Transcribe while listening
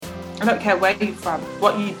I don't care where you're from,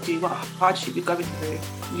 what you do, what hardship you're going through.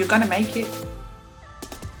 You're going to make it.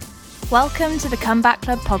 Welcome to the Comeback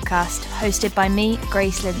Club podcast, hosted by me,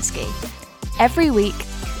 Grace Linsky. Every week,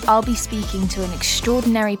 I'll be speaking to an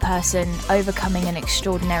extraordinary person overcoming an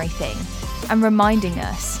extraordinary thing and reminding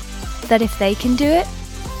us that if they can do it,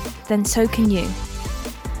 then so can you.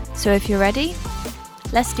 So if you're ready,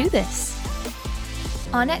 let's do this.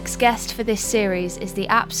 Our next guest for this series is the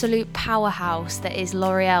absolute powerhouse that is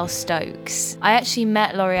Loreal Stokes. I actually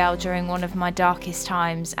met Loreal during one of my darkest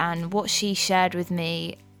times, and what she shared with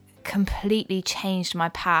me completely changed my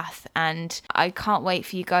path, and I can't wait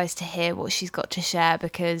for you guys to hear what she's got to share,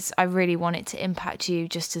 because I really want it to impact you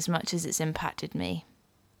just as much as it's impacted me.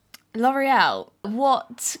 Loreal,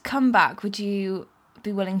 what comeback would you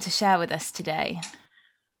be willing to share with us today?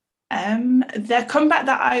 The comeback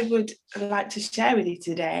that I would like to share with you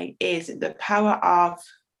today is the power of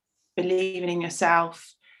believing in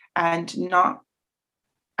yourself and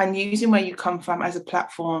using where you come from as a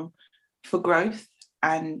platform for growth.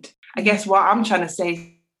 And I guess what I'm trying to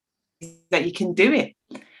say is that you can do it,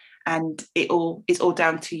 and it's all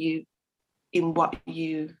down to you it's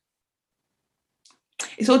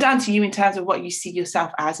all down to you in terms of what you see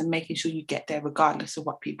yourself as, and making sure you get there regardless of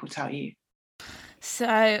what people tell you.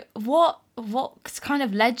 So what kind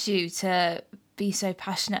of led you to be so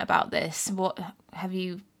passionate about this? What have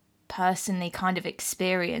you personally kind of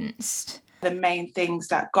experienced? The main things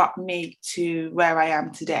that got me to where I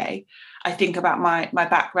am today, I think about my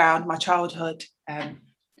background, my childhood,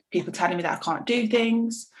 people telling me that I can't do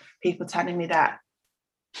things, people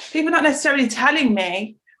not necessarily telling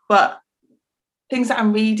me, but things that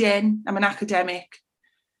I'm reading. I'm an academic,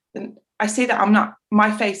 and I see that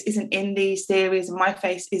my face isn't in these theories, and my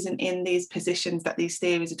face isn't in these positions that these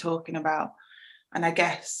theories are talking about. And I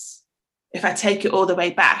guess if I take it all the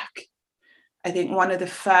way back, I think one of the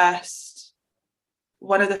first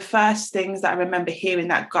things that I remember hearing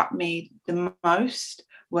that got me the most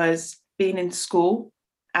was being in school,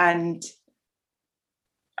 and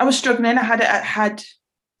I was struggling. I had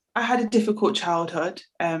a difficult childhood,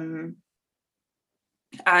 and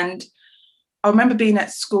I remember being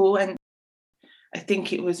at school, and I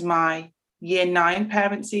think it was my year 9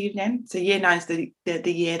 parents' evening. So year 9 is the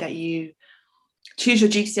year that you choose your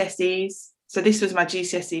GCSEs. So this was my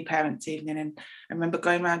GCSE parents' evening, and I remember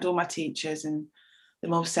going around all my teachers and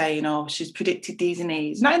them all saying, "Oh, she's predicted these and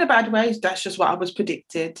these." Not in a bad way, that's just what I was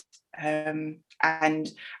predicted. And I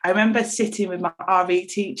remember sitting with my RE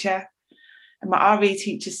teacher, and my RE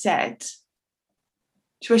teacher said,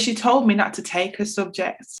 she told me not to take her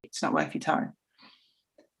subjects. It's not worth your time.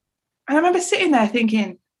 And I remember sitting there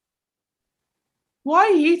thinking, why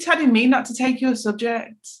are you telling me not to take your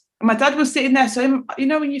subject? And my dad was sitting there. So, you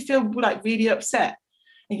know, when you feel like really upset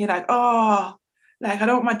and you're like, oh, like I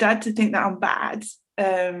don't want my dad to think that I'm bad.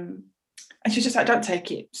 And she's just like, don't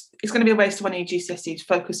take it. It's going to be a waste of one of your GCSEs.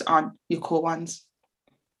 Focus on your core ones.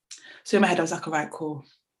 So in my head, I was like, all right, cool.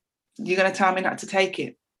 You're going to tell me not to take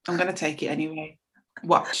it? I'm going to take it anyway.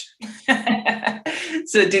 Watch.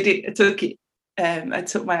 So I did it. I took it. I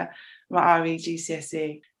took my RE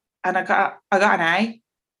GCSE, and I got an A.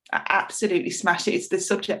 I absolutely smashed it. It's the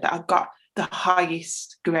subject that I got the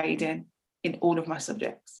highest grade in all of my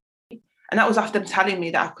subjects. And that was after them telling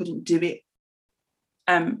me that I couldn't do it.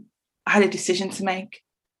 I had a decision to make.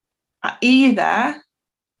 I either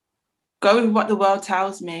go with what the world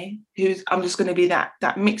tells me, I'm just going to be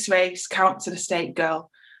that mixed race council estate girl,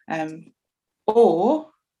 or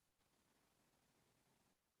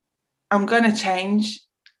I'm going to change,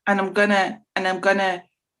 and I'm going to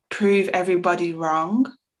prove everybody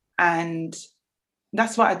wrong. And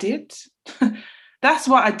that's what I did. That's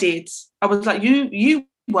what I did. I was like, you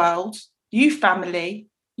world, you family,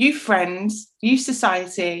 you friends, you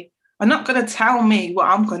society are not going to tell me what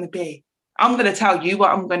I'm going to be. I'm going to tell you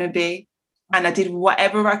what I'm going to be. And I did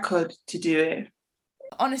whatever I could to do it.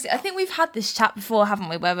 Honestly, I think we've had this chat before, haven't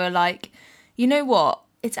we? Where we're like, you know what?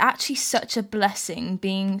 It's actually such a blessing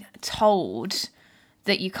being told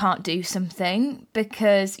that you can't do something,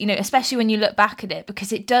 because, you know, especially when you look back at it,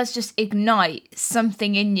 because it does just ignite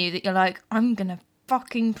something in you that you're like, I'm going to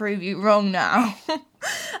fucking prove you wrong now.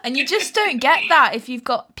 And you just don't get that if you've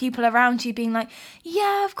got people around you being like,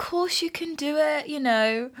 yeah, of course you can do it, you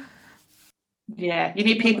know. Yeah, you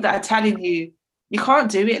need people that are telling you, you can't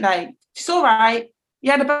do it. Like, it's all right. You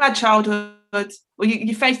had a bad childhood, or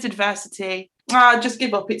you faced adversity. Just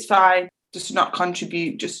give up, it's fine. Just not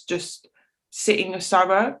contribute, just sit in your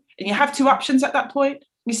sorrow. And you have two options at that point.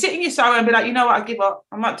 You sit in your sorrow and be like, you know what, I give up.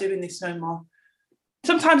 I'm not doing this no more.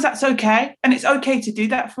 Sometimes that's okay. And it's okay to do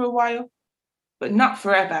that for a while, but not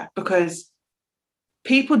forever, because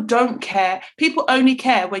people don't care. People only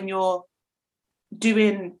care when you're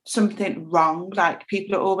doing something wrong. Like,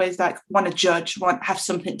 people are always like, want to judge, have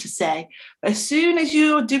something to say. But as soon as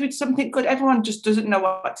you're doing something good, everyone just doesn't know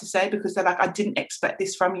what to say, because they're like, I didn't expect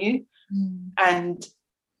this from you. And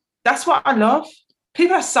that's what I love.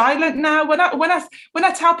 People are silent now. When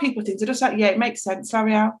I tell people things, they're just like, yeah, it makes sense,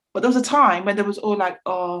 Loreal. But there was a time when there was all like,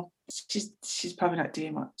 oh, she's probably not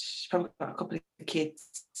doing much. She's probably got a couple of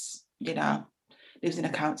kids, you know, lives in a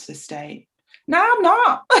council estate. No, I'm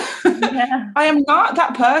not. Yeah. I am not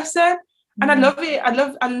that person. And I love it. I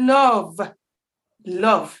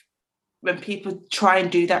love when people try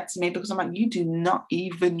and do that to me, because I'm like, you do not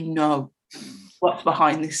even know what's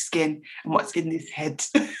behind this skin and what's in this head.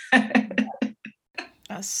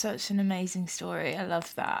 That's such an amazing story. I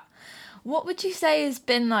love that. What would you say has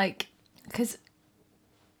been like, because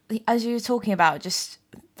as you were talking about, just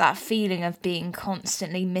that feeling of being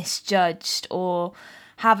constantly misjudged or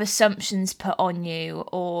have assumptions put on you,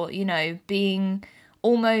 or, you know, being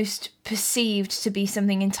almost perceived to be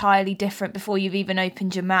something entirely different before you've even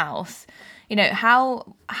opened your mouth, you know,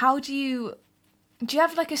 how do you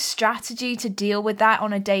have like a strategy to deal with that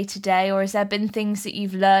on a day-to-day, or has there been things that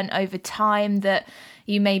you've learned over time that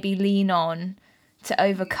you maybe lean on to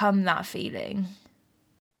overcome that feeling?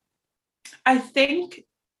 I think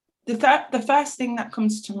the first thing that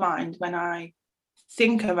comes to mind when I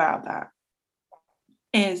think about that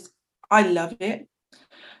is I love it.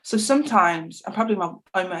 So sometimes I'm probably my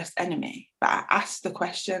own worst enemy, but I ask the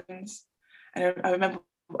questions. And I remember,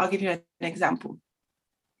 I'll give you an example.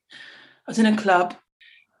 I was in a club.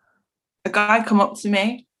 A guy come up to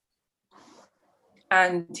me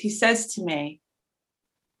and he says to me,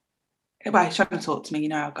 well, he's trying to talk to me, you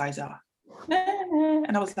know how guys are.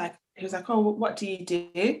 And I was like, he was like, oh, what do you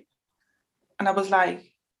do? And I was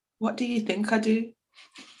like, what do you think I do?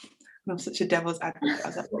 I'm such a devil's advocate. I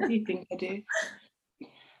was like, what do you think I do?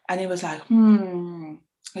 And he was like, He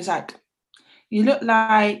was like, you look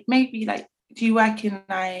like, maybe like, do you work in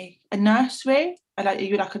like a nursery? Are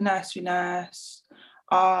you like a nursery nurse?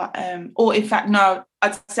 Or in fact, no,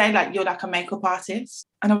 I'd say like you're like a makeup artist.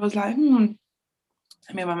 And I was like, I mean,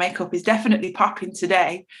 my makeup is definitely popping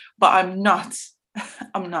today, but I'm not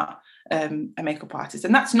a makeup artist.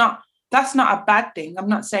 And that's not a bad thing. I'm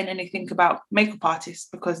not saying anything about makeup artists,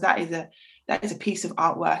 because that is a piece of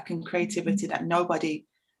artwork and creativity that nobody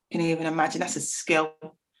can even imagine. That's a skill.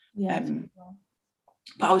 Yeah.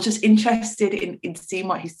 But I was just interested in seeing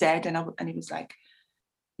what he said, and he was like,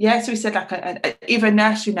 yeah. So he said like either a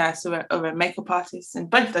nursery nurse or a makeup artist, and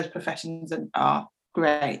both those professions are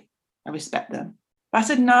great. I respect them. But I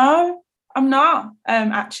said, no, I'm not.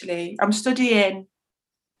 Actually, I'm studying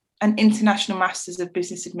an international Masters of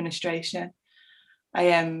Business Administration.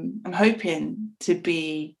 I'm hoping to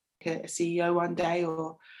be a CEO one day,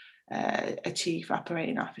 or a chief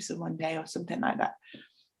operating officer one day, or something like that.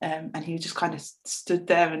 And he just kind of stood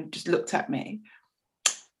there and just looked at me.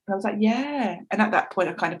 And I was like, yeah. And at that point,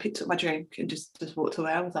 I kind of picked up my drink and just walked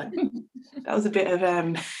away. I was like, that was a bit of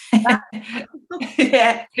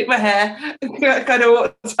yeah, flip my hair, kind of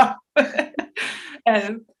walked off.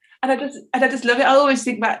 And I just love it. I always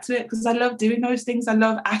think back to it because I love doing those things. I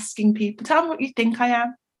love asking people, tell me what you think I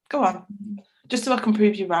am. Go on, just so I can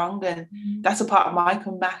prove you wrong. And that's a part of my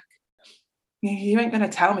comeback. You ain't going to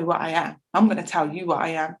tell me what I am. I'm going to tell you what I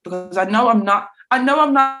am, because I know I'm not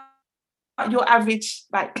your average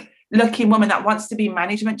like looking woman that wants to be in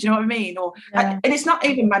management. Do you know what I mean? And it's not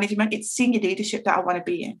even management, it's senior leadership that I want to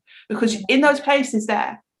be in, because in those places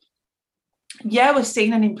there, we're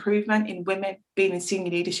seeing an improvement in women being in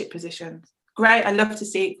senior leadership positions. Great, I love to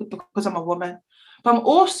see it because I'm a woman, but I'm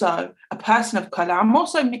also a person of colour. I'm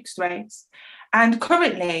also mixed race, and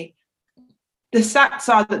currently the stats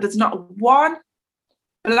are that there's not one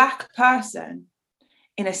Black person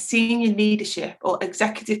in a senior leadership or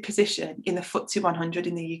executive position in the FTSE 100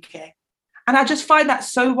 in the UK. And I just find that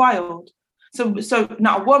so wild. So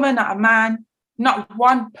not a woman, not a man, not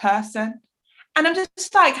one person. And I'm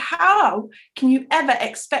just like, how can you ever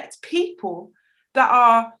expect people that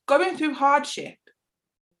are going through hardship?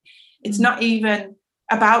 It's not even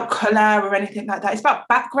about colour or anything like that. It's about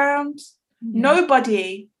backgrounds.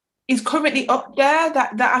 Nobody is currently up there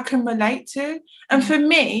that I can relate to. And for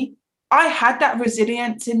me, I had that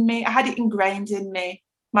resilience in me. I had it ingrained in me.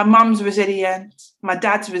 My mum's resilient. My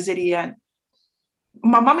dad's resilient.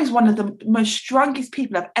 My mum is one of the most strongest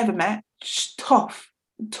people I've ever met. She's tough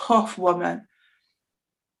woman.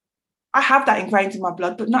 I have that ingrained in my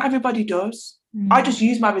blood, but not everybody does. I just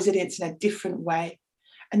use my resilience in a different way.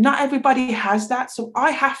 And not everybody has that. So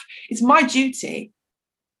it's my duty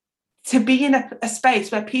to be in a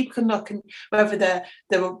space where people can look, and whether they're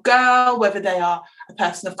a girl, whether they are a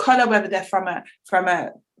person of colour, whether they're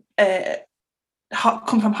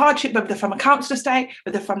come from hardship, whether they're from a council estate,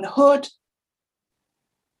 whether they're from the hood,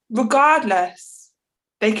 regardless,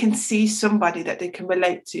 they can see somebody that they can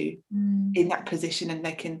relate to in that position, and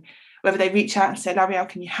they can, whether they reach out and say, Loreal,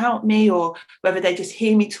 can you help me? Or whether they just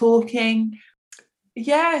hear me talking.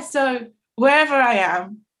 Yeah, so wherever I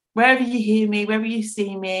am, wherever you hear me, wherever you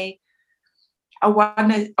see me, I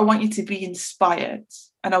want you to be inspired,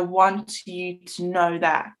 and I want you to know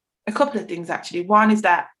that a couple of things, actually. One is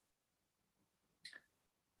that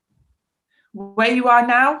where you are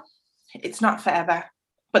now, it's not forever,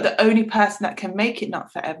 but the only person that can make it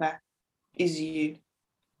not forever is you.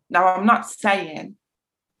 Now, I'm not saying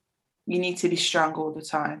you need to be strong all the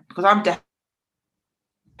time, because I'm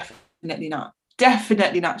definitely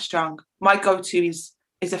not strong. My go-to is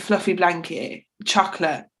a fluffy blanket,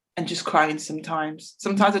 chocolate, and just crying sometimes.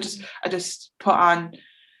 Sometimes I just put on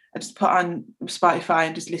Spotify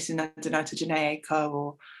and just listen, I don't know, to Janae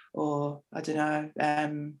Aiko or I don't know,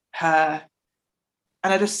 her,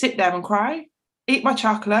 and I just sit there and cry, eat my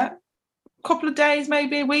chocolate, a couple of days,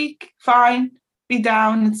 maybe a week, fine, be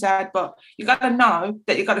down and sad, but you got to know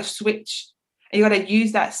that you got to switch, and you got to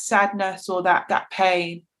use that sadness or that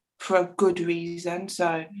pain for a good reason.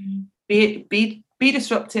 So be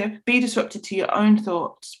disruptive to your own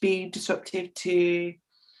thoughts, be disruptive to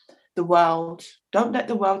the world. Don't let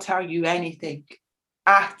the world tell you anything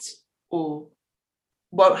at all.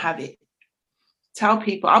 Won't have it. Tell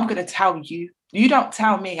people, I'm going to tell you. You don't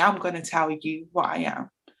tell me, I'm going to tell you what I am.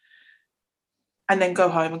 And then go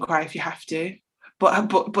home and cry if you have to.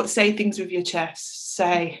 But say things with your chest.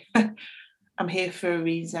 Say, I'm here for a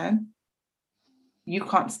reason. You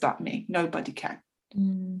can't stop me. Nobody can.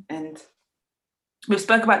 And we've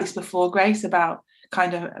spoke about this before, Grace, about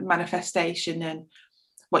kind of manifestation and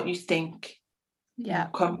what you think will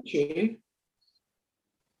come true.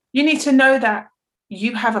 You need to know that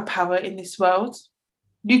you have a power in this world.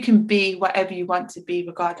 You can be whatever you want to be,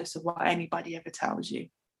 regardless of what anybody ever tells you.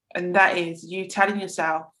 And that is you telling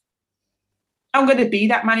yourself, I'm going to be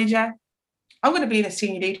that manager. I'm going to be in a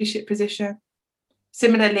senior leadership position.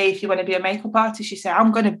 Similarly, if you want to be a makeup artist, you say,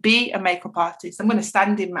 I'm going to be a makeup artist. I'm going to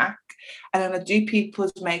stand in MAC and I'm going to do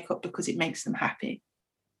people's makeup because it makes them happy.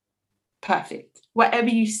 Perfect. Whatever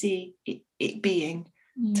you see it being,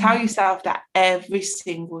 tell yourself that every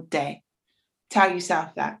single day. Tell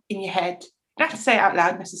yourself that in your head. You don't have to say it out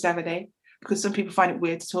loud necessarily, because some people find it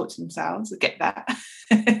weird to talk to themselves. I get that.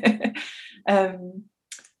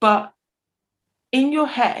 But in your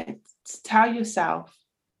head, tell yourself,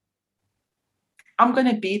 I'm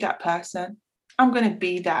going to be that person. I'm going to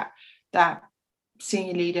be that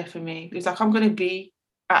senior leader for me. It's like I'm going to be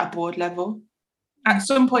at a board level at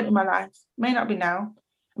some point in my life. May not be now.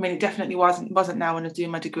 I mean, it definitely wasn't now when I was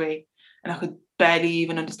doing my degree, and I could barely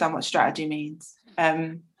even understand what strategy means.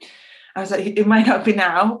 I was like, it might not be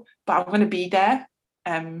now, but I'm going to be there,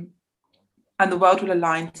 and the world will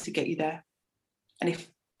align to get you there. And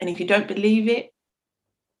if you don't believe it,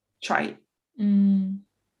 try it.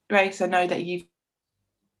 Grace, I know that you've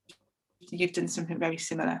done something very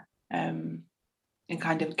similar in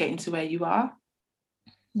kind of getting to where you are.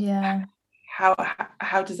 Yeah. How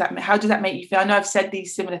does that make you feel? I know I've said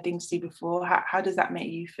these similar things to you before. How does that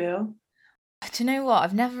make you feel? Do you know what?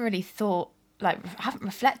 I've never really thought, I haven't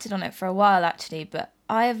reflected on it for a while actually, but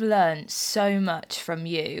I have learned so much from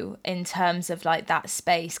you in terms of that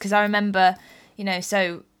space. Because I remember,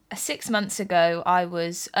 so 6 months ago, I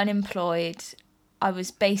was unemployed. I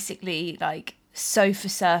was basically sofa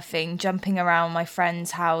surfing, jumping around my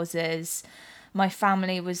friends' houses. My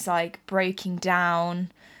family was breaking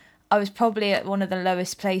down. I was probably at one of the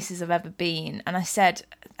lowest places I've ever been. And I said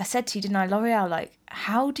to you, didn't I, Loreal,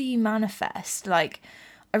 how do you manifest? I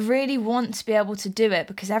really want to be able to do it,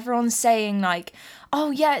 because everyone's saying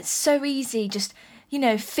oh yeah, it's so easy. Just,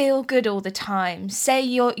 feel good all the time. Say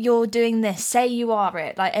you're doing this. Say you are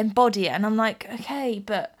it. Embody it. And I'm okay,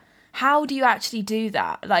 but how do you actually do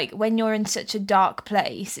that? When you're in such a dark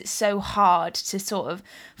place, it's so hard to sort of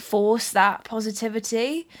force that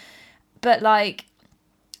positivity. But I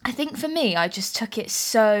think for me, I just took it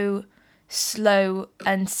so slow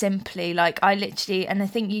and simply. I literally, and I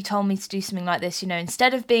think you told me to do something like this,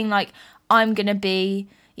 instead of being I'm going to be,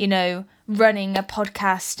 running a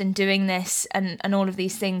podcast and doing this and all of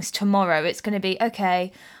these things tomorrow, it's going to be,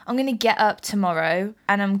 okay, I'm going to get up tomorrow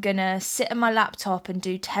and I'm going to sit at my laptop and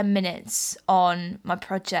do 10 minutes on my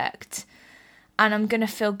project. and I'm going to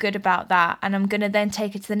feel good about that, and I'm going to then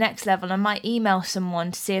take it to the next level. I might email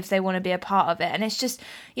someone to see if they want to be a part of it. And it's just,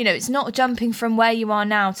 you know, it's not jumping from where you are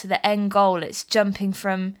now to the end goal. It's jumping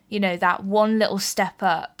from, you know, that one little step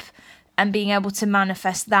up and being able to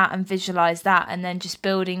manifest that and visualize that, and then just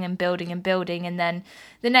building and building and building. And then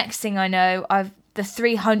the next thing I know, the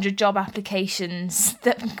 300 job applications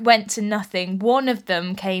that went to nothing, one of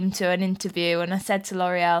them came to an interview, and I said to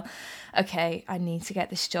L'Oreal, okay, I need to get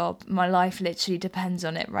this job. My life literally depends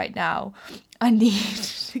on it right now. I need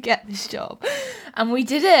to get this job. And we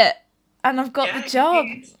did it. And I've got the job.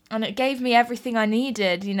 And it gave me everything I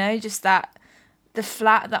needed, you know, just that, the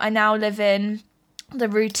flat that I now live in, the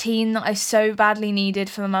routine that I so badly needed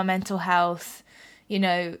for my mental health, you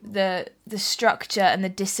know, the structure and the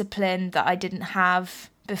discipline that I didn't have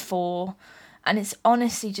before. And it's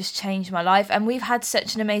honestly just changed my life. And we've had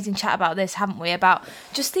such an amazing chat about this, haven't we? About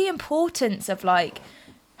just the importance of like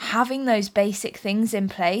having those basic things in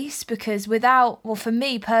place, because for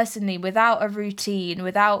me personally, without a routine,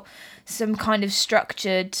 without some kind of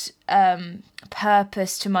structured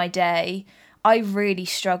purpose to my day, I really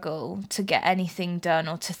struggle to get anything done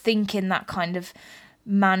or to think in that kind of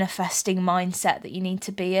manifesting mindset that you need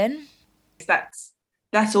to be in.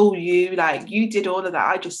 That's all you, like, you did all of that.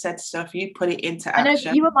 I just said stuff, you put it into action.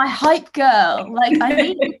 I know, you were my hype girl. Like, I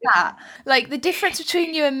needed that. Like, the difference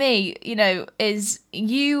between you and me, you know, is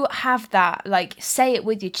you have that, like, say it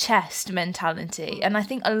with your chest mentality. And I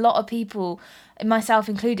think a lot of people, myself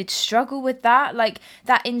included, struggle with that. Like,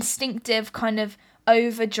 that instinctive kind of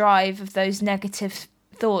overdrive of those negative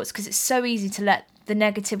thoughts, because it's so easy to let the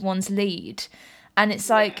negative ones lead. And it's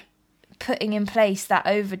like putting in place that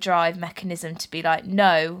overdrive mechanism to be like,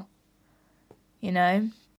 no, you know?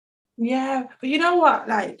 Yeah, but you know what?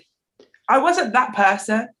 Like, I wasn't that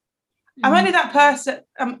person. I'm only that person.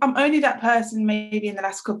 I'm only that person maybe in the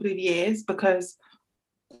last couple of years, because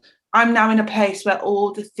I'm now in a place where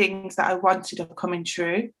all the things that I wanted are coming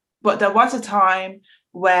true. But there was a time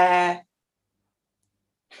where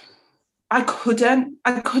I couldn't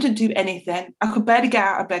do anything. I could barely get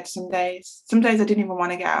out of bed some days. Some days I didn't even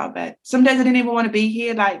want to get out of bed. Some days I didn't even want to be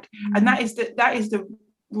here. Like, and that is the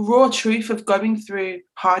raw truth of going through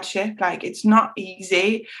hardship. Like, it's not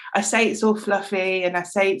easy. I say it's all fluffy and I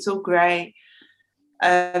say it's all great.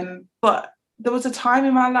 But there was a time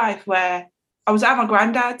in my life where I was at my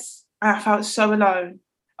granddad's and I felt so alone.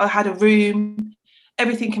 I had a room,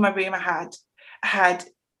 everything in my room I had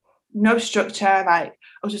no structure. Like,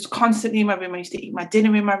 I was just constantly in my room. I used to eat my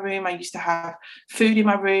dinner in my room. I used to have food in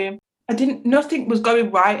my room. Nothing was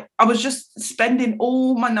going right. I was just spending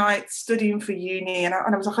all my nights studying for uni. And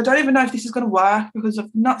I was like, I don't even know if this is going to work, because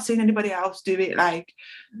I've not seen anybody else do it. Like,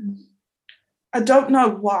 I don't know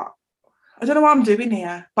what I'm doing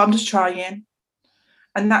here, but I'm just trying.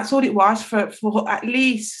 And that's all it was for at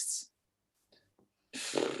least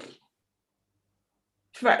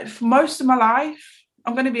for most of my life.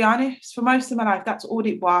 I'm going to be honest, for most of my life, that's all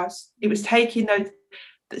it was. It was taking those,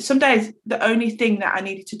 some days, the only thing that I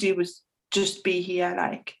needed to do was just be here.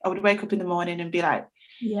 Like, I would wake up in the morning and be like,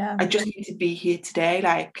 yeah, I just need to be here today.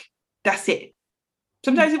 Like, that's it.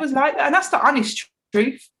 Sometimes it was like that. And that's the honest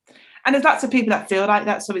truth. And there's lots of people that feel like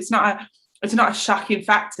that. So it's not a shocking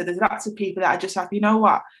factor. There's lots of people that are just like, you know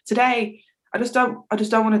what, today, I just don't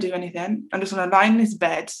want to do anything. I'm just going to lie in this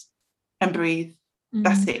bed and breathe.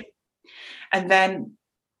 That's it. And then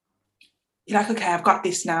you're like, okay, I've got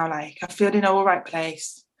this now. Like, I feel in all right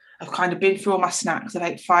place. I've kind of been through all my snacks. I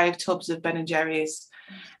like 5 tubs of Ben & Jerry's,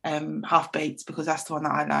 half-baked, because that's the one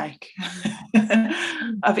that I like.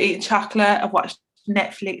 I've eaten chocolate. I've watched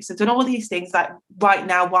Netflix. I've done all these things. Like, right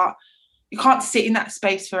now, you can't sit in that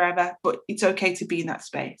space forever, but it's okay to be in that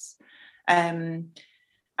space. And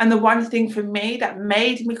the one thing for me that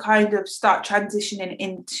made me kind of start transitioning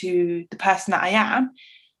into the person that I am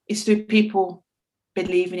is through people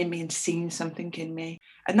believing in me and seeing something in me.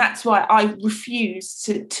 And that's why I refuse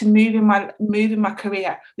to move in my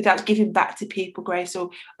career without giving back to people, Grace, or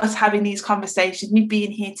us having these conversations, me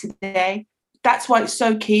being here today. That's why it's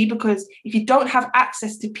so key, because if you don't have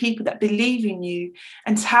access to people that believe in you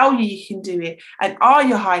and tell you can do it and are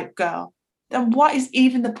your hype girl, then what is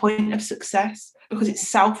even the point of success? Because it's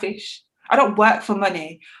selfish. I don't work for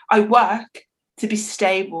money. I work to be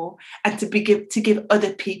stable and to give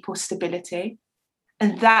other people stability.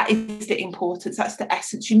 And that is the importance. That's the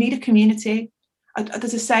essence. You need a community.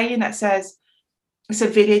 There's a saying that says it's a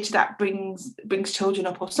village that brings children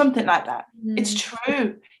up, or something like that. It's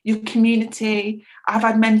true. Your community. I've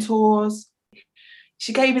had mentors.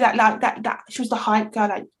 She gave me that, like, that she was the hype girl.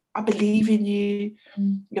 Like, I believe in you.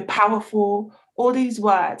 You're powerful. all these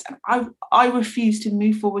words, and I refuse to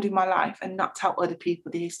move forward in my life and not tell other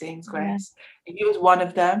people these things, Grace. And he was one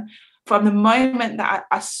of them. From the moment that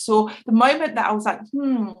I saw, the moment that I was like,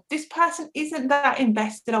 this person isn't that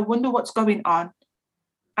invested, I wonder what's going on.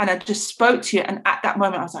 And I just spoke to you, and at that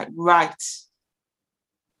moment I was like, right,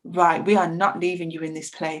 we are not leaving you in this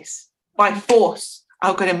place. By force,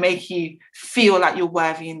 I'm going to make you feel like you're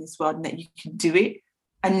worthy in this world and that you can do it.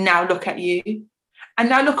 And now look at you. And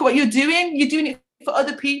now look at what you're doing. You're doing it for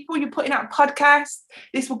other people. You're putting out podcasts.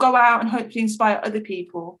 This will go out and hopefully inspire other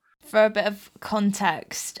people. For a bit of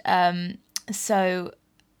context, so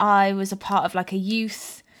I was a part of like a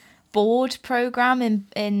youth board program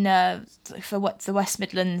in for what's the West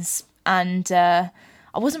Midlands, and I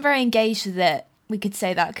wasn't very engaged with it. We could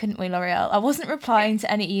say that, couldn't we, Loreal? I wasn't replying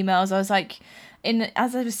to any emails. I was like,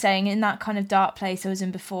 as I was saying, in that kind of dark place I was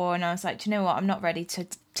in before, and I was like, do you know what? I'm not ready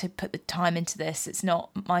to put the time into this. It's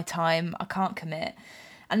not my time. I can't commit.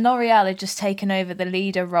 And Loreal had just taken over the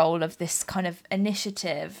leader role of this kind of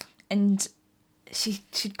initiative, and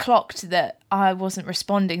she'd clocked that I wasn't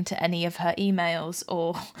responding to any of her emails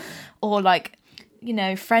or like, you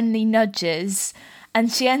know, friendly nudges. And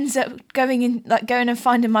she ends up going and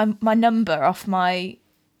finding my number off my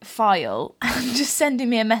file and just sending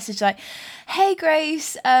me a message like, hey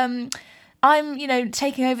Grace, I'm, you know,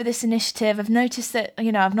 taking over this initiative. I've noticed that,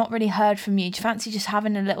 you know, I've not really heard from you. Do you fancy just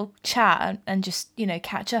having a little chat and just, you know,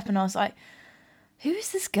 catch up? And I was like, who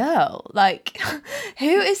is this girl? Like, who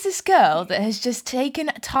is this girl that has just taken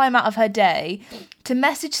time out of her day to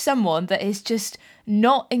message someone that is just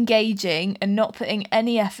not engaging and not putting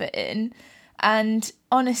any effort in? And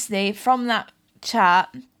honestly, from that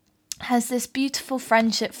chat has this beautiful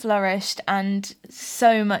friendship flourished, and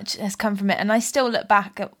so much has come from it. And I still look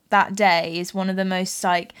back at that day as one of the most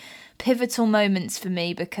like pivotal moments for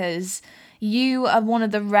me, because you are one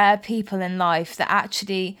of the rare people in life that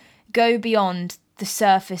actually go beyond the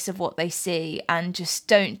surface of what they see and just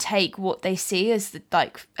don't take what they see as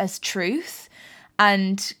as truth,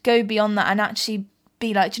 and go beyond that and actually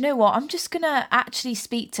be like, do you know what, I'm just gonna actually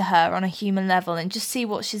speak to her on a human level and just see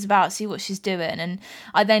what she's about, see what she's doing. And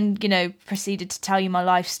I then, you know, proceeded to tell you my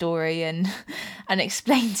life story and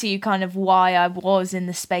explain to you kind of why I was in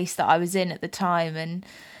the space that I was in at the time. And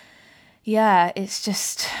yeah, it's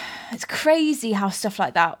crazy how stuff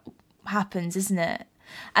like that happens, isn't it?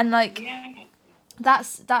 And like,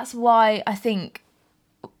 that's why I think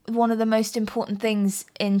one of the most important things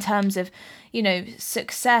in terms of, you know,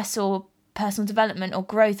 success or personal development or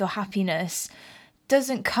growth or happiness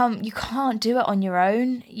doesn't come, you can't do it on your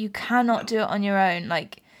own. You cannot do it on your own.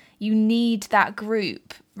 Like, you need that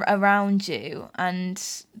group around you, and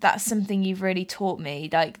that's something you've really taught me,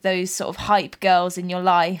 like those sort of hype girls in your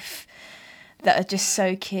life that are just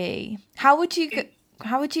so key. How would you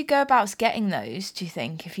go about getting those, do you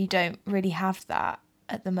think, if you don't really have that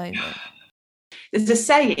at the moment? There's a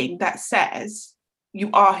saying that says you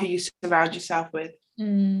are who you surround yourself with.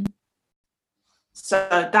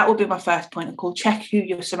 So that will be my first point of call. Check who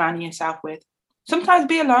you're surrounding yourself with. Sometimes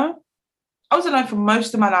be alone. I was alone for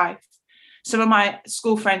most of my life. Some of my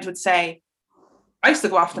school friends would say, I used to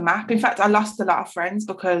go off the map. In fact, I lost a lot of friends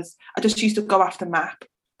because I just used to go off the map.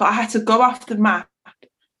 But I had to go off the map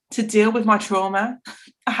to deal with my trauma.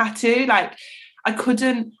 I had to, like, I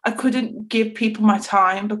couldn't give people my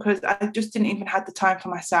time because I just didn't even have the time for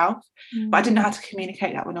myself. But I didn't know how to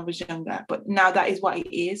communicate that when I was younger. But now that is what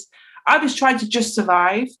it is. I was trying to just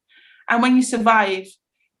survive. And when you survive,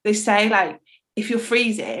 they say, like, if you're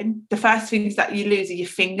freezing, the first things that you lose are your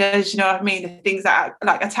fingers, you know what I mean? The things that are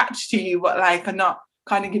like attached to you, but like are not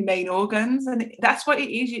kind of your main organs. And that's what it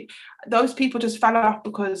is. Those people just fell off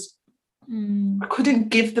because I couldn't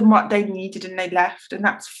give them what they needed and they left. And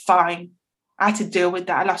that's fine. I had to deal with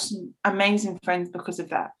that. I lost some amazing friends because of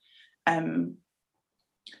that.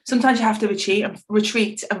 Sometimes you have to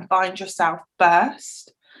retreat and find yourself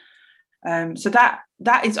first. So that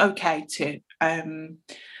is okay too.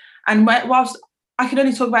 And whilst I can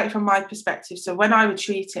only talk about it from my perspective, so when I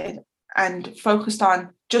retreated and focused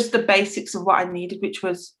on just the basics of what I needed, which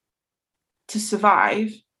was to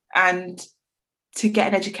survive and to get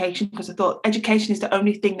an education, because I thought education is the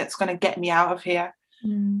only thing that's going to get me out of here.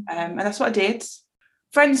 And that's what I did.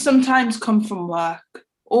 Friends sometimes come from work.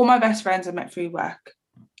 All my best friends I met through work,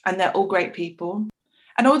 and they're all great people.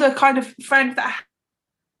 And all the kind of friends that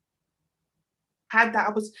I had that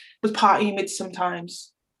I was partying with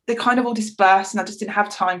sometimes, they kind of all dispersed, and I just didn't have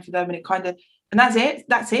time for them, and that's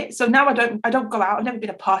it. So now I don't go out. I've never been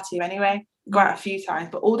a partier anyway. I go out a few times,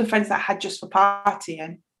 but all the friends that I had just for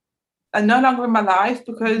partying are no longer in my life,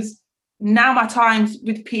 because now my time's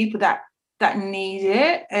with people that that need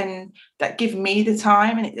it and that give me the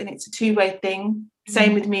time, and it's a two-way thing.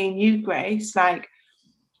 Same with me and you, Grace. Like,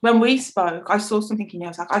 when we spoke, I saw something in you. I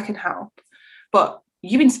was like, I can help. But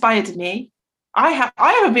you inspired me. I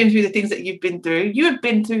haven't been through the things that you've been through. You have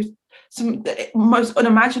been through some most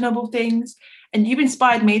unimaginable things, and you've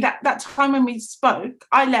inspired me. That time when we spoke,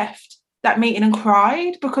 I left that meeting and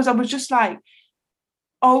cried, because I was just like,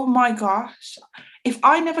 oh my gosh, if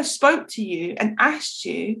I never spoke to you and asked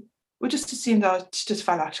you, we just assumed I was just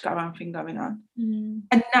falash, got around thing going on.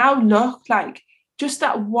 And now look, like, just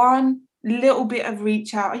that one little bit of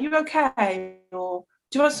reach out. Are you okay? Or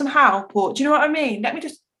do you want some help? Or do you know what I mean? Let me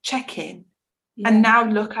just check in. Yeah. And now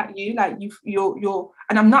look at you, like you're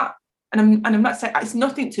and I'm not saying it's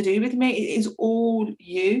nothing to do with me. It is all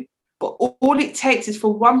you. But all it takes is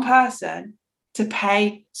for one person to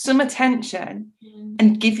pay some attention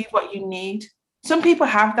and give you what you need. Some people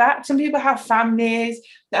have that. Some people have families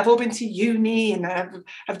that have all been to uni and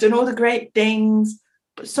have done all the great things.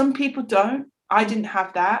 But some people don't. I didn't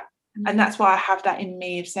have that. And that's why I have that in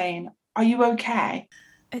me of saying, are you okay?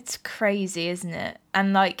 It's crazy, isn't it?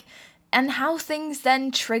 And how things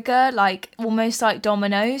then trigger, like, almost like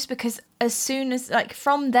dominoes, because as soon as, like,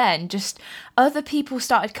 from then, just other people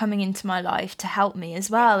started coming into my life to help me as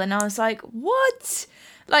well. And I was like, what?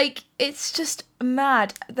 Like, it's just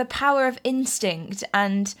mad. The power of instinct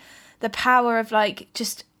and the power of, like,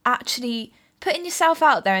 just actually putting yourself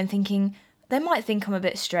out there and thinking, they might think I'm a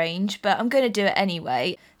bit strange, but I'm going to do it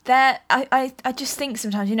anyway. I just think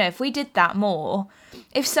sometimes, you know, if we did that more,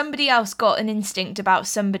 if somebody else got an instinct about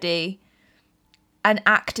somebody and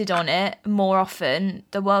acted on it more often,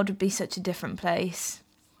 the world would be such a different place.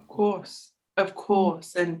 Of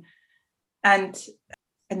course. And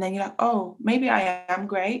then you're like, oh, maybe I am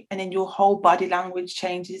great. And then your whole body language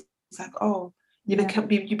changes. It's like, oh, you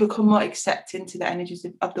become more accepting to the energies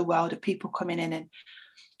of the world, of people coming in. And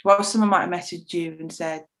well, someone might have messaged you and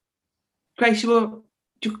said, Grace, do you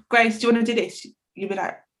want to do this? You'd be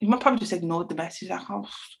like, you might probably just ignored the message, like, oh,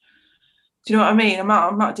 do you know what I mean?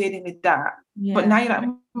 I'm not dealing with that. Yeah. But now you're like,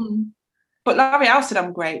 but Loreal said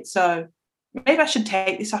I'm great, so maybe I should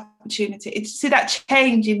take this opportunity. It's see that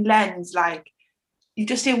change in lens, like, you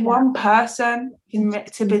just see one person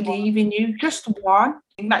to believe in you, just one.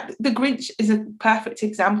 Like, the Grinch is a perfect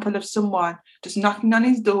example of someone just knocking on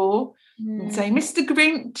his door and saying, Mr.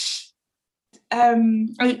 Grinch,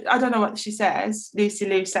 I don't know what she says, Lucy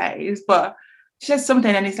Lou says, but she says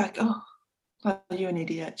something and he's like, oh, you're an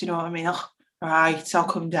idiot. Do you know what I mean? Oh, right, I'll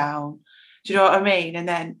come down. Do you know what I mean? And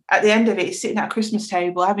then at the end of it, he's sitting at a Christmas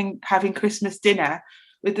table having Christmas dinner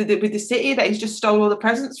with the city that he's just stole all the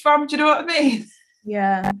presents from. Do you know what I mean?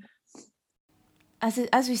 Yeah.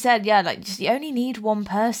 As we said, yeah, like, just you only need one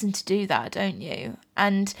person to do that, don't you?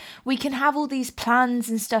 And we can have all these plans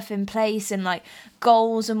and stuff in place and, like,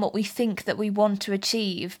 goals and what we think that we want to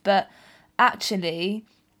achieve, but actually,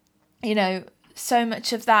 you know, so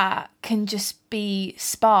much of that can just be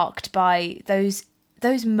sparked by those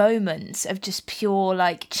moments of just pure,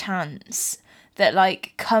 like, chance that,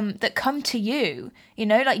 like, come to you, you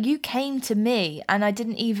know, like, you came to me and I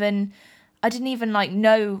didn't even like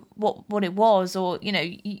know what it was, or, you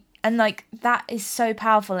know, and, like, that is so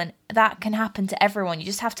powerful, and that can happen to everyone. You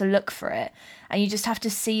just have to look for it, and you just have to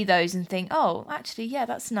see those and think, oh, actually, yeah,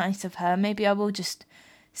 that's nice of her. Maybe I will just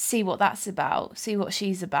see what that's about, see what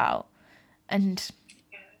she's about. And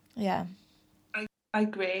yeah. I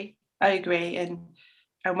agree. And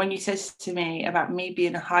when you said to me about me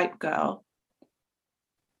being a hype girl,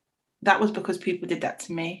 that was because people did that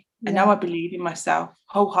to me. And now I believe in myself,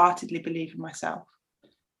 wholeheartedly believe in myself.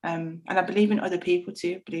 And I believe in other people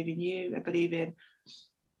too. I believe in you. I believe in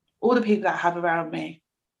all the people that I have around me.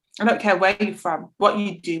 I don't care where you're from, what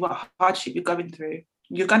you do, what hardship you're going through.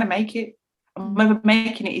 You're going to make it. And whether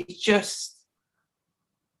making it is just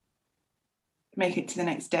making it to the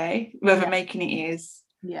next day, whether making it is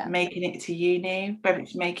making it to uni, whether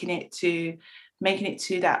it's making it to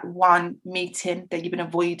that one meeting that you've been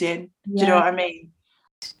avoiding. Do you know what I mean?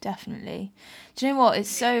 Definitely. Do you know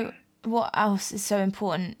what? What else is so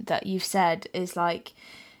important that you've said is, like,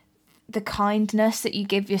 the kindness that you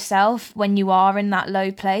give yourself when you are in that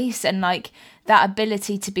low place, and, like, that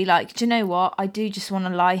ability to be like, do you know what? I do just want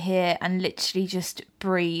to lie here and literally just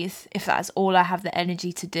breathe, if that's all I have the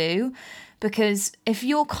energy to do. Because if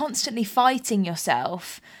you're constantly fighting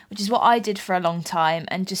yourself, which is what I did for a long time,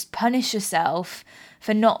 and just punish yourself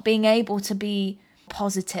for not being able to be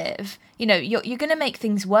positive, you know, you're going to make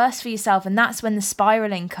things worse for yourself, and that's when the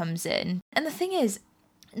spiraling comes in. And the thing is,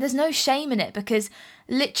 there's no shame in it, because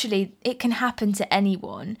literally it can happen to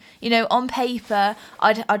anyone. You know, on paper,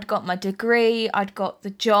 I'd got my degree, I'd got the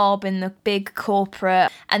job in the big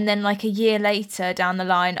corporate, and then like a year later down the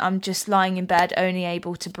line, I'm just lying in bed, only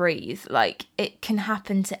able to breathe. Like, it can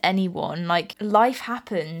happen to anyone. Like, life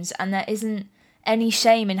happens, and there isn't any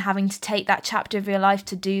shame in having to take that chapter of your life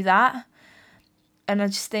to do that. And I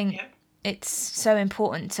just think it's so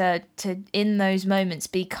important to in those moments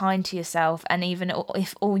be kind to yourself. And even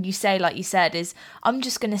if all you say, like you said, is I'm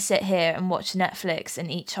just going to sit here and watch Netflix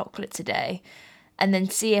and eat chocolate today, and then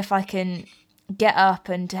see if I can get up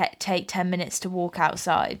and take 10 minutes to walk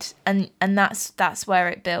outside, and that's where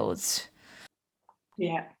it builds.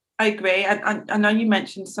 Yeah, I agree. And I know you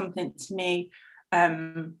mentioned something to me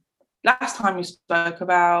last time we spoke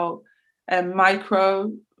about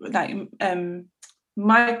micro, like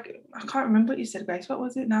I can't remember what you said, Grace. What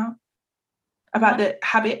was it now? About the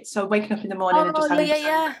habit. So waking up in the morning and just having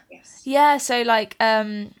breakfast. Yeah. So like,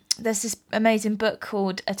 there's this amazing book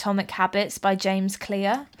called Atomic Habits by James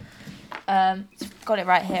Clear. Got it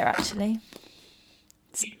right here, actually.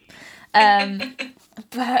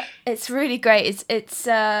 But it's really great.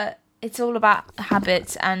 It's all about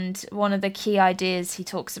habits, and one of the key ideas he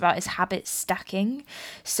talks about is habit stacking.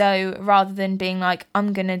 So rather than being like,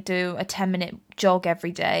 I'm going to do a 10-minute jog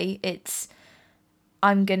every day, it's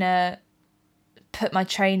I'm going to put my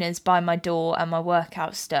trainers by my door and my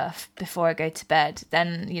workout stuff before I go to bed.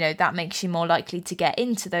 Then, you know, that makes you more likely to get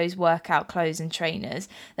into those workout clothes and trainers.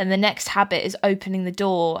 Then the next habit is opening the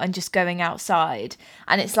door and just going outside.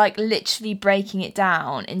 And it's like literally breaking it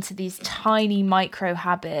down into these tiny micro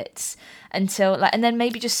habits until like, and then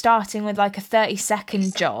maybe just starting with like a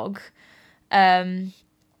 30-second jog, and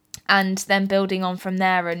then building on from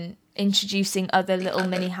there and introducing other little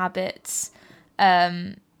mini habits.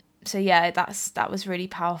 So yeah, that was really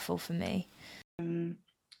powerful for me.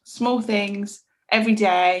 Small things every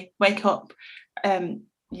day. Wake up.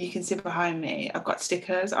 You can see behind me, I've got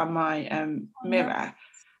stickers on my mirror,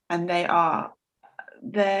 and they're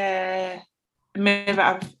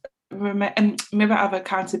mirror of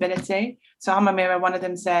accountability. So on my mirror, one of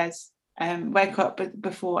them says, wake up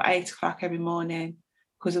before 8 o'clock every morning,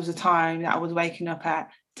 because there was a time that I was waking up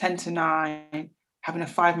at 10 to 9, having a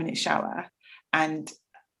 5-minute shower, and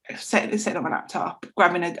setting up my laptop,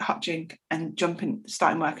 grabbing a hot drink and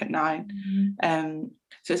starting work at 9.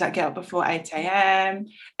 So it's like get up before 8 a.m,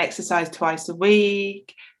 exercise twice a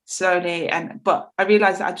week, slowly. But I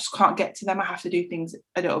realised that I just can't get to them. I have to do things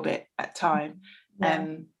a little bit at a time.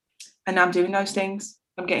 And I'm doing those things.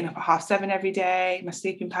 I'm getting up at 6:30 every day. My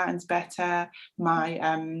sleeping pattern's better.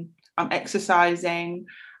 I'm exercising.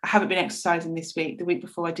 I haven't been exercising this week. The week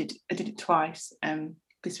before I did it twice.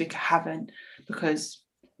 This week I haven't, because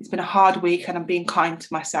it's been a hard week, and I'm being kind to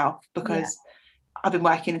myself because I've been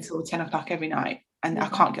working until 10 o'clock every night, and I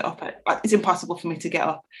can't get up it's impossible for me to get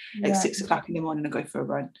up at 6 o'clock in the morning and go for a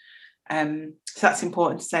run. So that's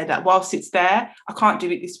important to say, that whilst it's there, I can't do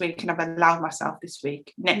it this week, and I've allowed myself this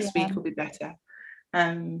week. Next week will be better.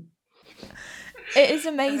 It is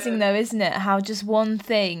amazing though, isn't it, how just one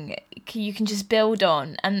thing you can just build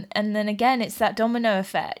on, and then again it's that domino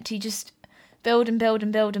effect. You just build and build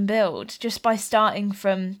and build and build just by starting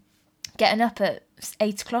from getting up at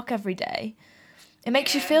 8 o'clock every day. It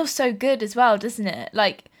makes you feel so good as well, doesn't it?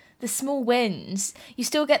 Like the small wins, you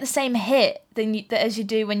still get the same hit as you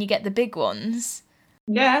do when you get the big ones.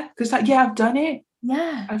 Yeah, because I've done it.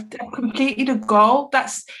 Yeah, I've completed a goal.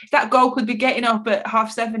 That goal could be getting up at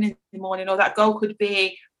 7:30 in the morning, or that goal could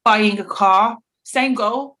be buying a car. Same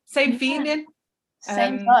goal, same feeling,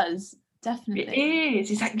 same buzz. Definitely, it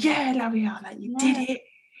is. It's like, Loreal, like you did it,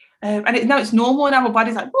 and it's normal now. My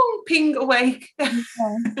body's like, boom, ping, awake.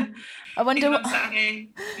 I wonder what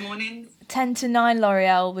Saturday mornings. 10 to 9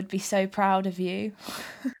 Loreal would be so proud of you.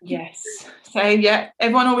 Yes. So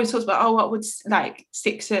everyone always talks about, what would like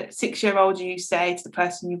 6-year-old you say to the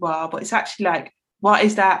person you are, but it's actually like, what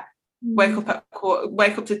is that? Wake up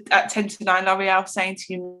at 10 to 9 Loreal saying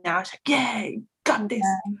to you now? It's like, you got this.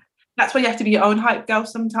 That's why you have to be your own hype girl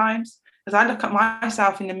sometimes. Because I look at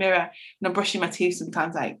myself in the mirror and I'm brushing my teeth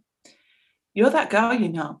sometimes, like, you're that girl,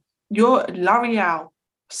 you're Loreal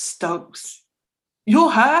Stokes.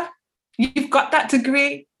 You're her. You've got that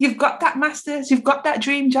degree. You've got that master's. You've got that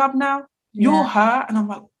dream job now. You're her. And I'm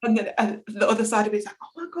like, and the other side of it is like, oh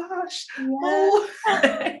my gosh. Yeah. Oh.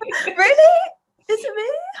 Really? Is it me?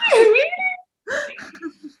 Really?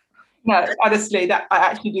 No, honestly, that I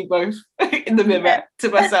actually do both in the mirror to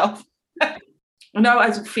myself. No,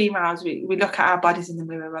 as females, we look at our bodies in the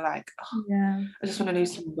mirror, we're like, I just want to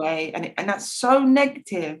lose some weight. And that's so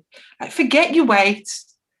negative. Like, forget your weight.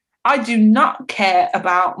 I do not care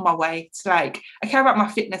about my weight. Like, I care about my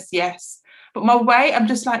fitness, yes. But my weight, I'm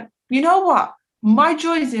just like, you know what? My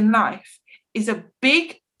joys in life is a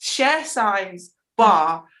big share size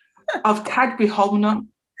bar of Cadbury whole nut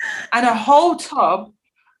and a whole tub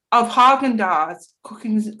of Haagen-Dazs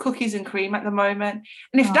cookies and cream at the moment.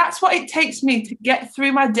 And if that's what it takes me to get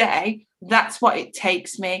through my day, that's what it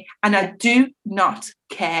takes me. And I do not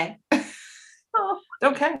care.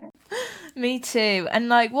 Don't care. Me too. And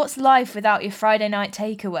like, what's life without your Friday night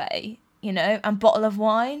takeaway, you know, and bottle of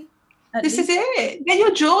wine? This is it. They're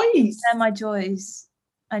your joys. They're my joys.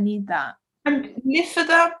 I need that. And live for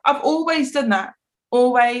them. I've always done that.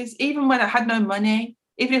 Always. Even when I had no money.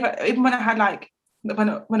 Even when I had like, when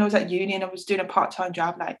I was at uni and I was doing a part-time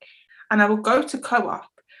job, like, and I would go to Co-op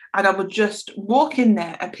and I would just walk in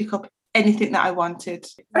there and pick up anything that I wanted.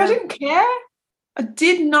 I didn't care. I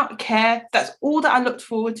did not care. That's all that I looked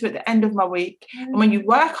forward to at the end of my week. And when you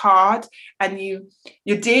work hard and you're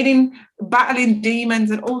battling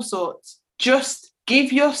demons and all sorts, just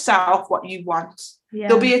give yourself what you want. Yeah.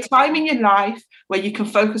 There'll be a time in your life where you can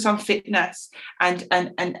focus on fitness and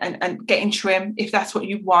getting trim if that's what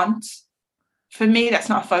you want. For me, that's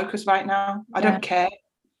not a focus right now. I don't care.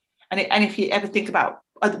 And if you ever think about,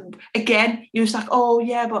 again, you're just like, oh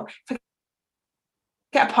yeah, but if I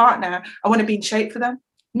get a partner, I want to be in shape for them.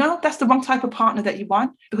 No, that's the wrong type of partner that you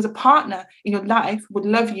want, because a partner in your life would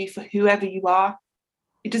love you for whoever you are.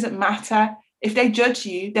 It doesn't matter. If they judge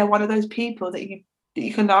you, they're one of those people that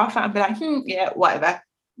you can laugh at and be like, yeah, whatever.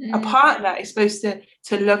 A partner is supposed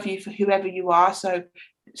to love you for whoever you are. So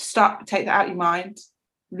take that out of your mind.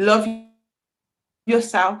 Love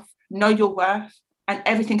yourself, know your worth, and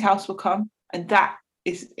everything else will come. And that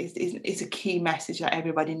is a key message that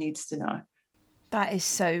everybody needs to know. That is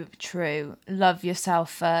so true. Love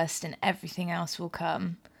yourself first and everything else will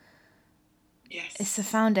come. Yes. It's the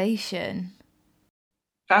foundation.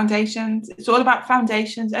 Foundations. It's all about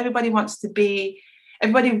foundations. Everybody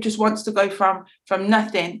just wants to go from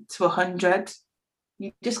nothing to 100.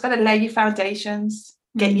 You just got to lay your foundations,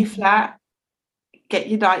 get your flat, get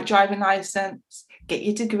your driving license, get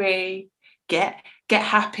your degree, get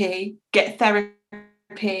happy, get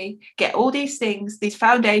therapy, get all these things, these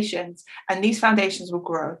foundations, and these foundations will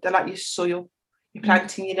grow. They're like your soil. You're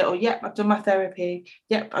planting your little, I've done my therapy,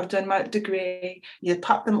 I've done my degree. You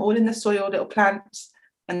pop them all in the soil, little plants,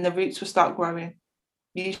 and the roots will start growing.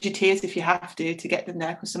 Use your tears if you have to get them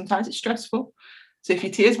there, because sometimes it's stressful. So if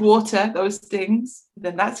your tears water those things,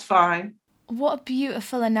 then that's fine. What a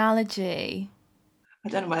beautiful analogy. I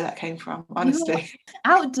don't know where that came from, honestly. You're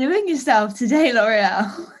outdoing yourself today,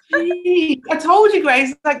 Loreal. I told you,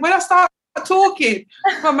 Grace, like when I start talking,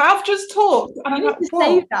 my mouth just talks. And I'm like,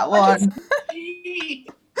 save that one.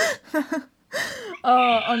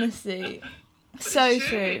 Oh, honestly. So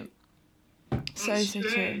true. So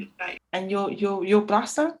true. And you're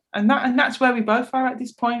blessed, and that's where we both are at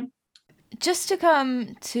this point. Just to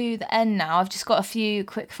come to the end now, I've just got a few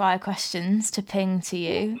quick fire questions to ping to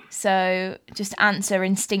you. So just answer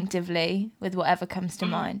instinctively with whatever comes to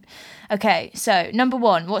mind. Okay, so number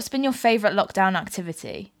 1, what's been your favourite lockdown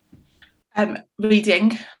activity?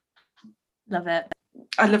 Reading. Love it.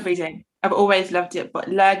 I love reading. I've always loved it, but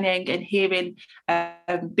learning and hearing,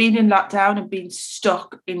 being in lockdown and being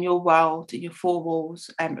stuck in your world, in your 4 walls,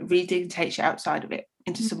 reading takes you outside of it,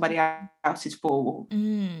 into somebody else's 4 walls.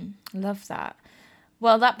 Love that.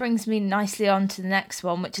 Well, that brings me nicely on to the next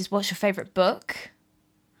one, which is, what's your favourite book?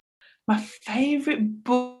 My favourite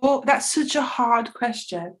book? That's such a hard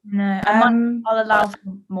question. No, I'll allow for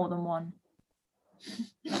more than one.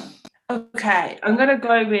 Okay, I'm going to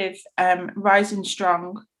go with Rising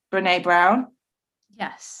Strong, Brene Brown.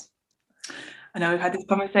 Yes. I know we've had this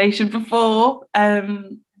conversation before.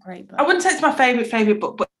 Great book. I wouldn't say it's my favourite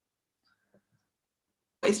book, but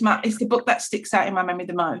it's the book that sticks out in my memory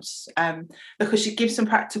the most, because she gives some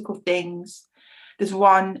practical things. There's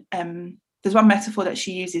one metaphor that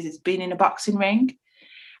she uses, is being in a boxing ring,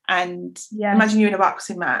 and imagine you're in a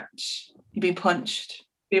boxing match, you're being punched,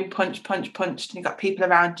 and you've got people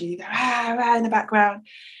around you, in the background,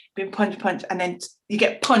 being punched, and then you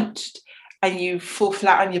get punched and you fall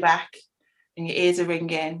flat on your back and your ears are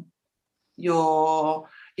ringing, you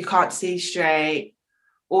can't see straight,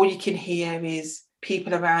 all you can hear is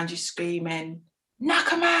people around you screaming, knock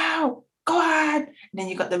him out, go on. And then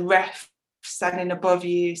you've got the ref standing above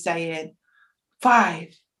you saying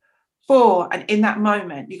 5, 4, and in that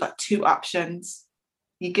moment you've got 2 options.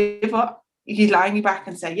 You give up, you lie on your back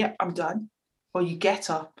and say, I'm done, or you get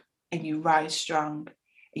up and you rise strong,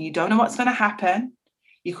 and you don't know what's going to happen.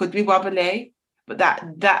 You could be wobbly, but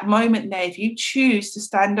that moment there, if you choose to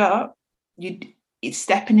stand up, it's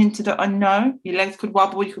stepping into the unknown. Your legs could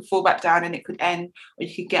wobble, you could fall back down and it could end, or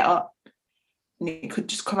you could get up and it could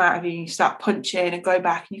just come out of you and you start punching and go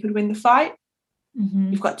back and you could win the fight.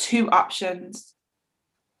 Mm-hmm. You've got two options: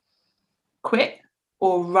 quit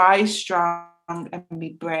or rise strong and be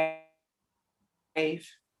brave.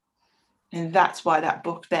 And that's why that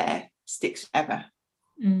book there sticks forever.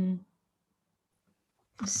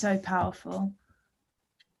 So powerful.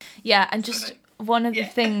 Yeah, and just one of the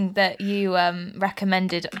things that you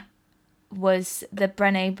recommended was the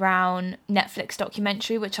Brene Brown Netflix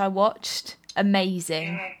documentary, which I watched.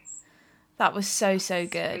 Amazing. Yes. That was so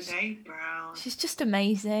good. Brene Brown. She's just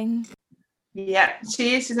amazing. Yeah,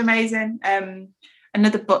 she is. She's amazing.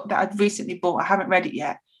 Another book that I've recently bought, I haven't read it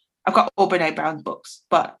yet. I've got all Brene Brown's books,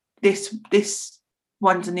 but this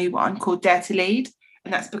one's a new one called Dare to Lead,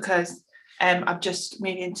 and that's because I've just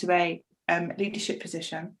moved into a leadership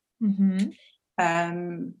position. Mm-hmm.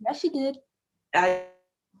 Yes, you did.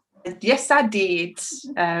 Yes, I did.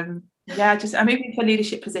 I moved into a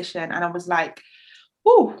leadership position, and I was like,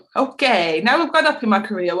 "Oh, okay. Now I've gone up in my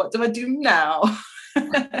career. What do I do now?"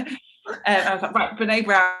 I was like, right, Brene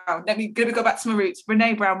Brown. Let me go back to my roots.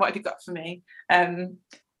 Brene Brown, what have you got for me?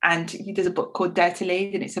 And he does a book called Dare to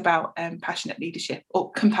Lead, and it's about passionate leadership,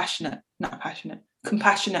 or compassionate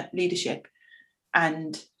leadership.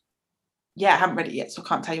 And yeah, I haven't read it yet, so I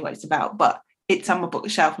can't tell you what it's about, but it's on my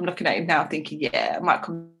bookshelf. I'm looking at it now thinking, yeah, I might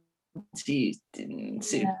come to you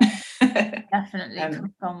soon. Yeah, definitely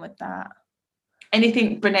come on with that.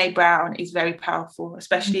 Anything Brene Brown is very powerful,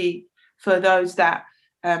 especially for those that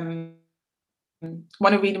want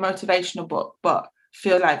to read a motivational book but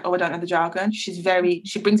feel like, oh, I don't know the jargon. She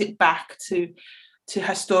brings it back to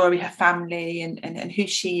her story, her family, and who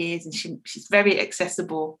she is, and she's very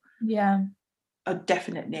accessible. Yeah, I'd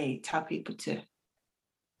definitely tell people to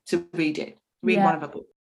read it. Read one of her books.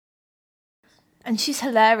 And she's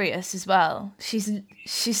hilarious as well. She's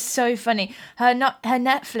so funny. Her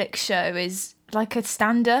Netflix show is like a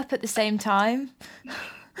stand-up at the same time.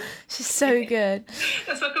 She's so good.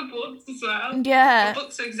 That's like her books as well. Yeah. Her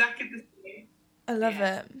books are exactly the same. I love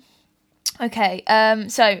it. Okay,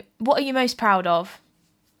 so what are you most proud of?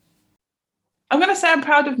 I'm going to say I'm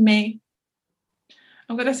proud of me.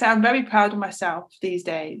 I'm going to say I'm very proud of myself these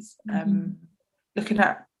days. Looking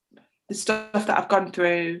at the stuff that I've gone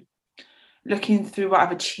through, looking through what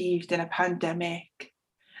I've achieved in a pandemic.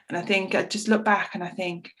 And I think I just look back and I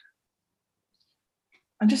think,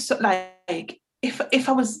 I'm just like, if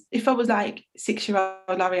I was like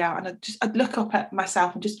 6-year-old Loreal, and I'd look up at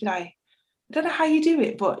myself and just be like, I don't know how you do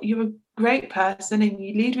it, but you're a great person and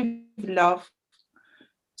you lead with love.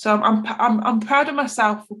 So I'm proud of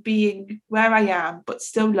myself for being where I am, but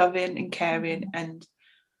still loving and caring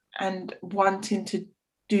and wanting to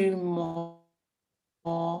do more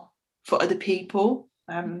for other people.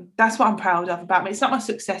 That's what I'm proud of about me. It's not my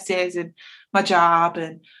successes and my job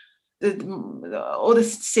and all the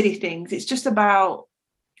silly things. It's just about,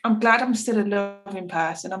 I'm glad I'm still a loving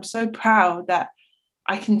person. I'm so proud that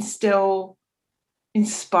I can still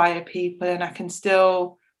inspire people and I can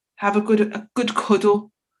still have a good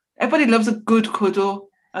cuddle. Everybody loves a good cuddle.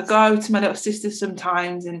 I go to my little sisters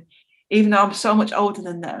sometimes, and even though I'm so much older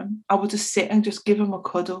than them, I will just sit and just give them a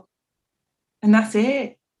cuddle, and that's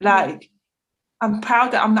it. Like, I'm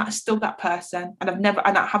proud that I'm not still that person, and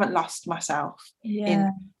I haven't lost myself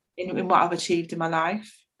in what I've achieved in my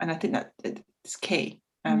life, and I think that it's key.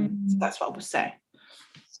 So that's what I would say.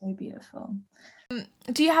 So beautiful.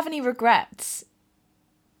 Do you have any regrets?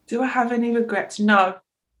 Do I have any regrets? No.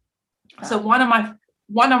 So one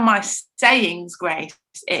of my sayings, Grace,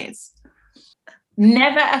 is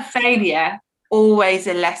never a failure, always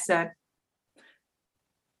a lesson.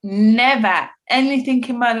 Never anything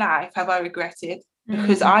in my life have I regretted,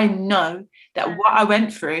 because I know that what I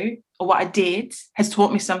went through or what I did has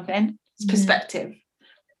taught me something. It's perspective.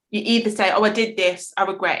 You either say, oh, I did this, I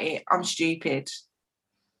regret it, I'm stupid.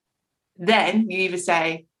 Then you either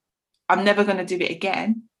say, I'm never going to do it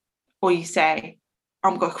again, or you say,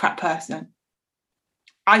 I'm a crap person.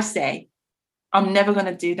 I say, I'm never going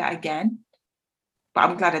to do that again, but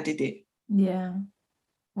I'm glad I did it. Yeah.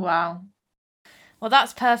 Wow. Well,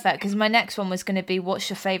 that's perfect, because my next one was going to be, what's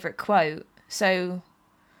your favourite quote? So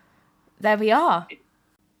there we are.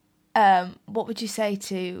 What would you say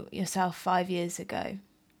to yourself 5 years ago,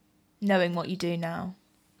 knowing what you do now?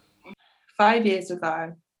 5 years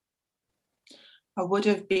ago, I would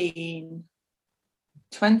have been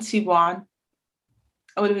 21.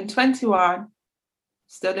 I would have been 21,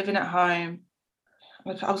 still living at home.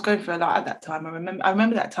 I was going through a lot at that time. I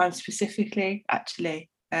remember that time specifically, actually,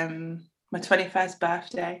 my 21st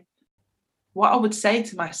birthday. What I would say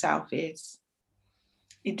to myself is,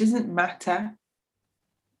 It doesn't matter.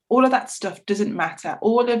 All of that stuff doesn't matter.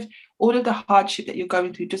 All of the hardship that you're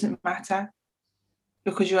going through doesn't matter,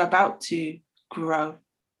 because you're about to grow.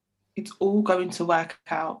 It's all going to work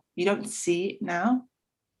out. You don't see it now.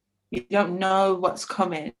 You don't know what's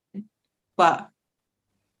coming, but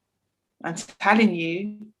I'm telling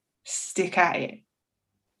you, stick at it,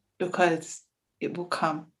 because it will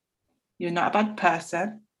come. You're not a bad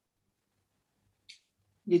person.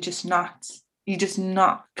 You're just not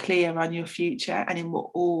clear on your future, and it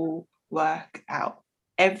will all work out,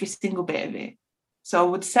 every single bit of it. So I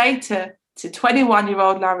would say to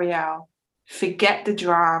 21-year-old Loreal, forget the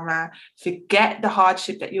drama, forget the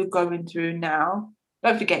hardship that you're going through now.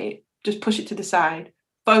 Don't forget it. Just push it to the side.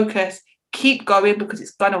 Focus, keep going, because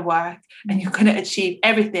it's going to work and you're going to achieve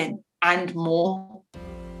everything and more.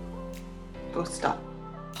 Full stop.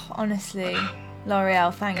 Honestly,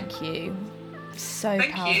 Loreal, thank you. So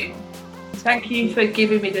powerful. Thank you for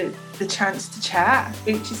giving me the chance to chat.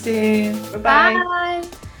 Speak to you soon. Bye-bye. Bye.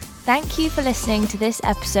 Thank you for listening to this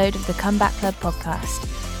episode of the Comeback Club podcast.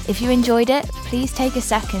 If you enjoyed it, please take a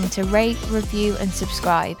second to rate, review and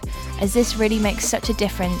subscribe, as this really makes such a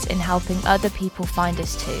difference in helping other people find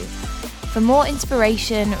us too. For more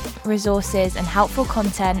inspiration, resources and helpful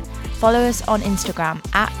content, follow us on Instagram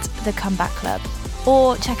at The Comeback Club,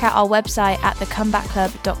 or check out our website at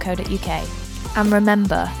thecomebackclub.co.uk. And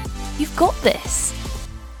remember, you've got this.